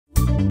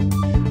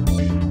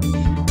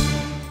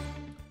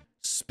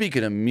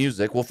speaking of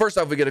music, well, first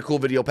off, we get a cool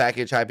video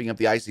package hyping up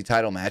the IC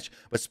title match.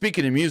 But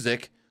speaking of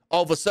music,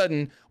 all of a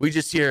sudden, we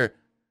just hear,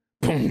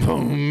 boom,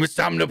 boom, it's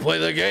time to play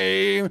the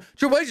game.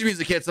 Triple H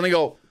music hits, and I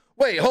go,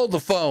 wait, hold the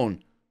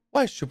phone.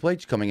 Why is Triple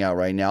H coming out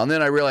right now? And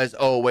then I realized,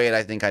 oh, wait,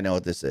 I think I know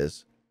what this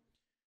is.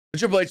 But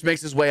Triple H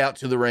makes his way out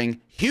to the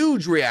ring.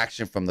 Huge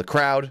reaction from the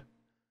crowd.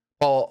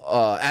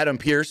 Adam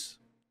Pearce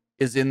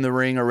is in the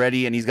ring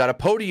already, and he's got a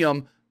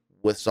podium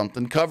with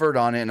something covered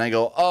on it. And I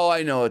go, oh,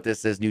 I know what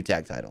this is, new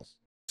tag titles.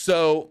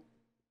 So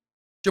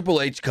Triple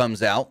H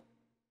comes out,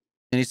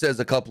 and he says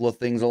a couple of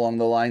things along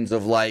the lines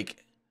of,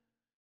 like,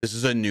 this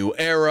is a new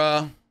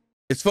era.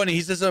 It's funny,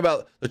 he says something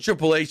about the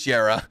Triple H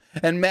era,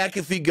 and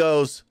McAfee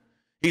goes,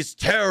 he's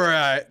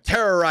terrorizing,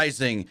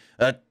 terrorizing.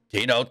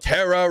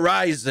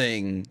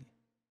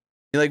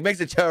 He, like,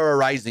 makes a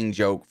terrorizing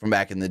joke from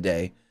back in the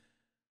day.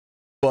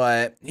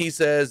 But he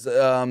says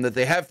that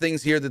they have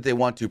things here that they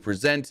want to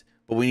present,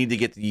 but we need to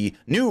get the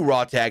new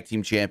Raw Tag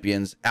Team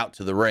Champions out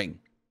to the ring.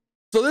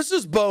 So this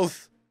is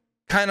both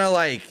kind of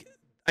like,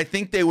 I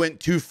think they went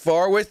too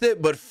far with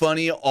it, but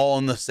funny all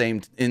in the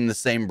same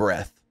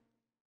breath.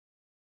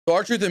 So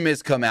R-Truth and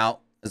Miz come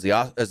out as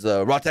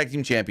the Raw Tag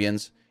Team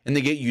Champions, and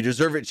they get "You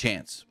Deserve It"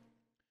 chants.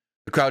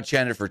 The crowd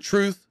chanted for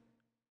Truth,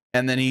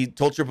 and then he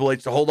told Triple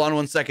H to hold on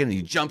 1 second, and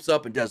he jumps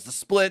up and does the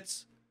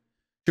splits.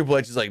 Triple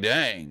H is like,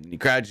 dang. He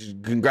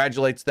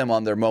congratulates them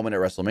on their moment at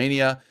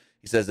WrestleMania.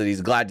 He says that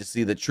he's glad to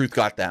see that Truth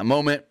got that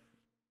moment.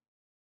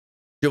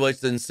 Triple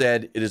H then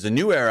said, it is a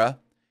new era,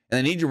 and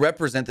they need to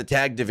represent the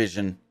tag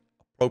division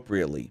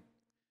appropriately.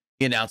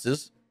 He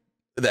announces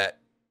that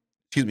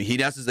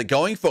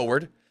going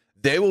forward,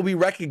 they will be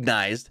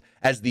recognized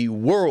as the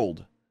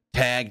World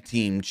Tag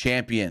Team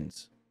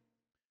Champions.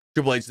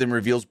 Triple H then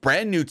reveals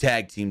brand new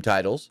tag team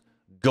titles,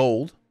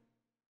 gold,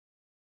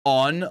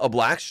 on a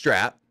black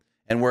strap,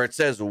 and where it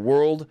says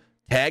World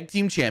Tag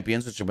Team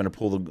Champions, which I'm going to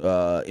pull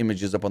the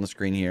images up on the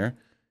screen here,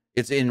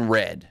 it's in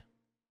red.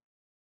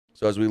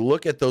 So as we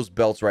look at those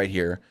belts right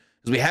here,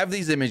 because we have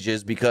these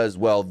images because,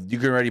 well, you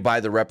can already buy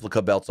the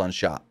replica belts on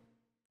Shop.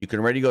 You can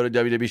already go to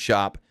WWE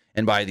Shop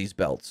and buy these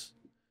belts.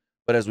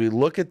 But as we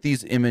look at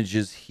these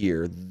images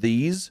here,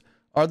 these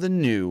are the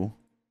new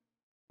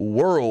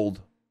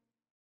World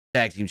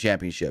Tag Team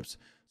Championships.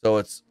 So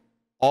it's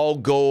all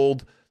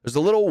gold. There's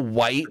a little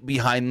white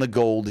behind the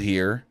gold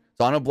here.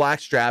 It's on a black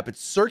strap.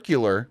 It's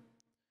circular.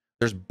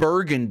 There's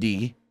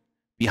burgundy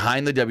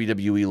behind the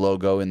WWE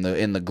logo in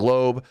the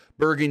globe.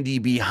 Burgundy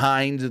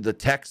behind the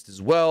text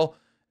as well.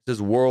 It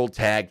says World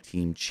Tag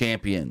Team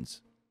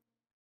Champions.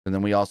 And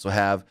then we also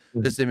have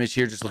this image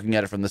here, just looking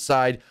at it from the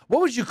side.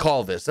 What would you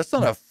call this? That's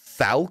not a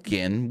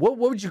falcon. What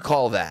would you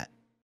call that?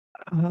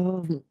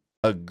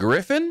 A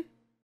griffin?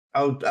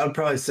 I would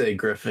probably say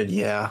griffin,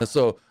 yeah.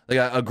 So they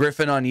got a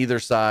griffin on either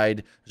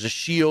side. There's a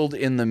shield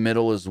in the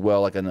middle as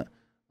well, like a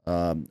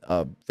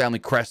family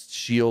crest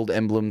shield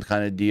emblem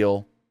kind of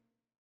deal.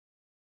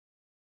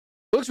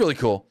 Looks really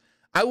cool.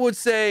 I would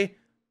say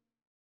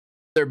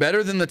they're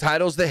better than the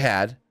titles they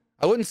had.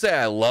 I wouldn't say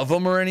I love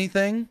them or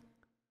anything,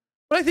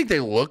 but I think they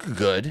look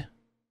good.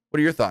 What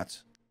are your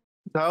thoughts?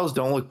 Titles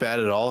don't look bad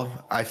at all.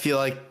 I feel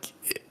like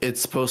it's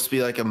supposed to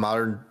be like a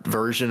modern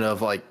version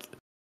of like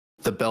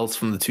the belts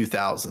from the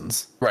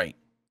 2000s. Right.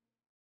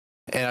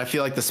 And I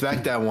feel like the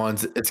SmackDown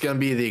ones, it's going to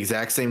be the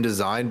exact same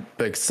design,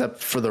 but except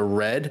for the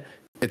red,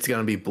 it's going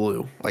to be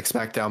blue, like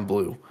SmackDown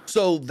blue.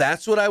 So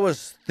that's what I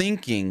was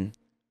thinking.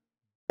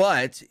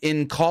 But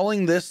in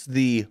calling this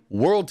the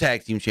World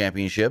Tag Team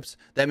Championships,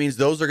 that means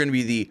those are going to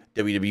be the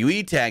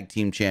WWE Tag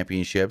Team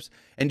Championships.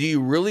 And do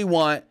you really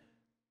want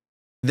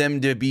them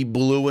to be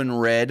blue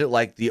and red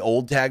like the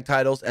old tag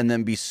titles and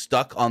then be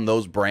stuck on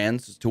those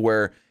brands to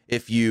where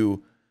if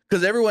you...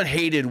 Because everyone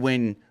hated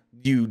when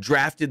you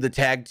drafted the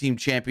tag team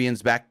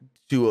champions back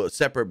to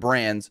separate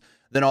brands.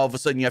 Then all of a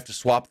sudden you have to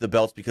swap the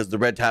belts because the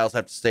red titles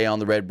have to stay on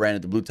the red brand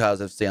and the blue titles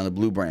have to stay on the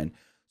blue brand.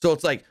 So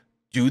it's like,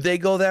 do they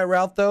go that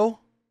route though?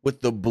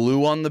 With the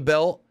blue on the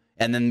belt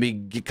and then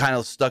get kind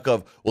of stuck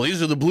of, well,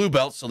 these are the blue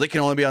belts, so they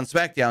can only be on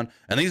SmackDown.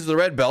 And these are the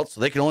red belts,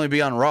 so they can only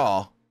be on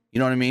Raw. You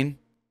know what I mean?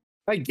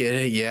 I get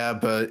it, yeah.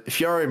 But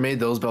if you already made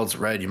those belts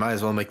red, you might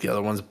as well make the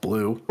other ones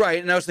blue.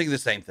 Right. And I was thinking the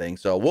same thing.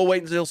 So we'll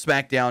wait until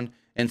SmackDown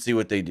and see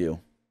what they do.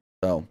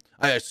 So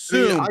I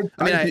assume,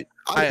 I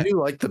do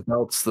like the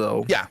belts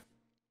though. Yeah,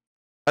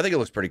 I think it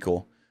looks pretty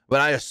cool, but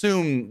I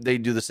assume they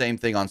do the same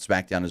thing on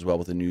SmackDown as well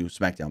with the new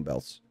SmackDown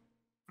belts.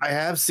 I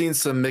have seen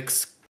some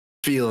mixed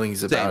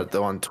feelings about it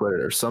though on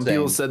Twitter. Some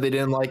people said they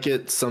didn't like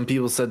it. Some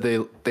people said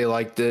they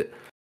liked it.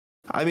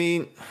 I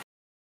mean,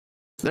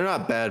 they're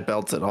not bad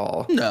belts at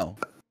all. No.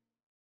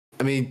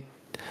 I mean,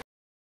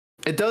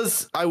 it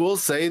does. I will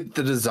say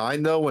the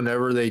design though,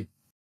 whenever they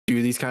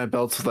do these kind of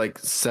belts with like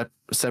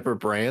separate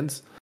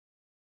brands,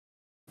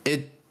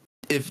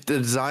 if the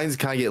designs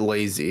kind of get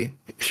lazy,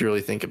 if you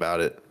really think about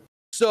it.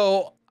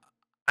 So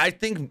I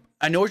think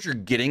I know what you're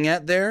getting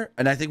at there,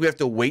 and I think we have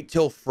to wait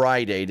till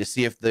Friday to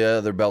see if the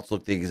other belts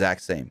look the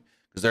exact same,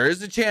 because there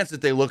is a chance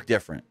that they look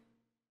different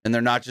and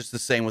they're not just the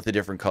same with a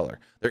different color.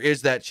 There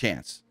is that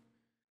chance,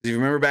 If you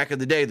remember back in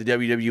the day, the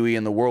WWE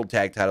and the World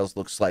Tag titles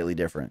looked slightly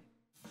different.